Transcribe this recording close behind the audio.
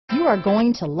you are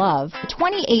going to love the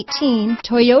 2018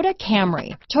 Toyota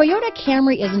Camry. Toyota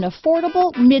Camry is an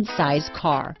affordable mid-size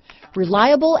car.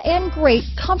 Reliable and great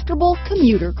comfortable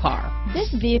commuter car. This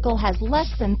vehicle has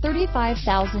less than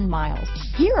 35,000 miles.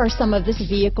 Here are some of this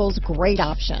vehicle's great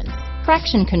options: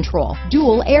 traction control,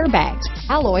 dual airbags,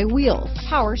 alloy wheels,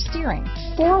 power steering,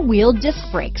 four-wheel disc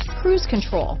brakes, cruise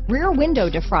control, rear window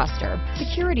defroster,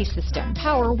 security system,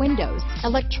 power windows,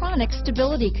 electronic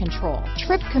stability control,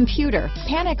 trip computer,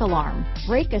 panic alarm,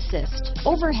 brake assist,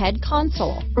 overhead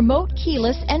console, remote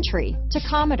keyless entry,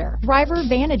 tachometer, driver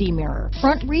vanity mirror,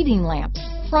 front reading lamps,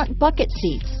 front bucket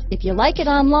seats. If you like it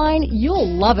online, you'll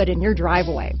love it in your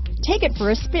driveway. Take it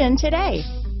for a spin today.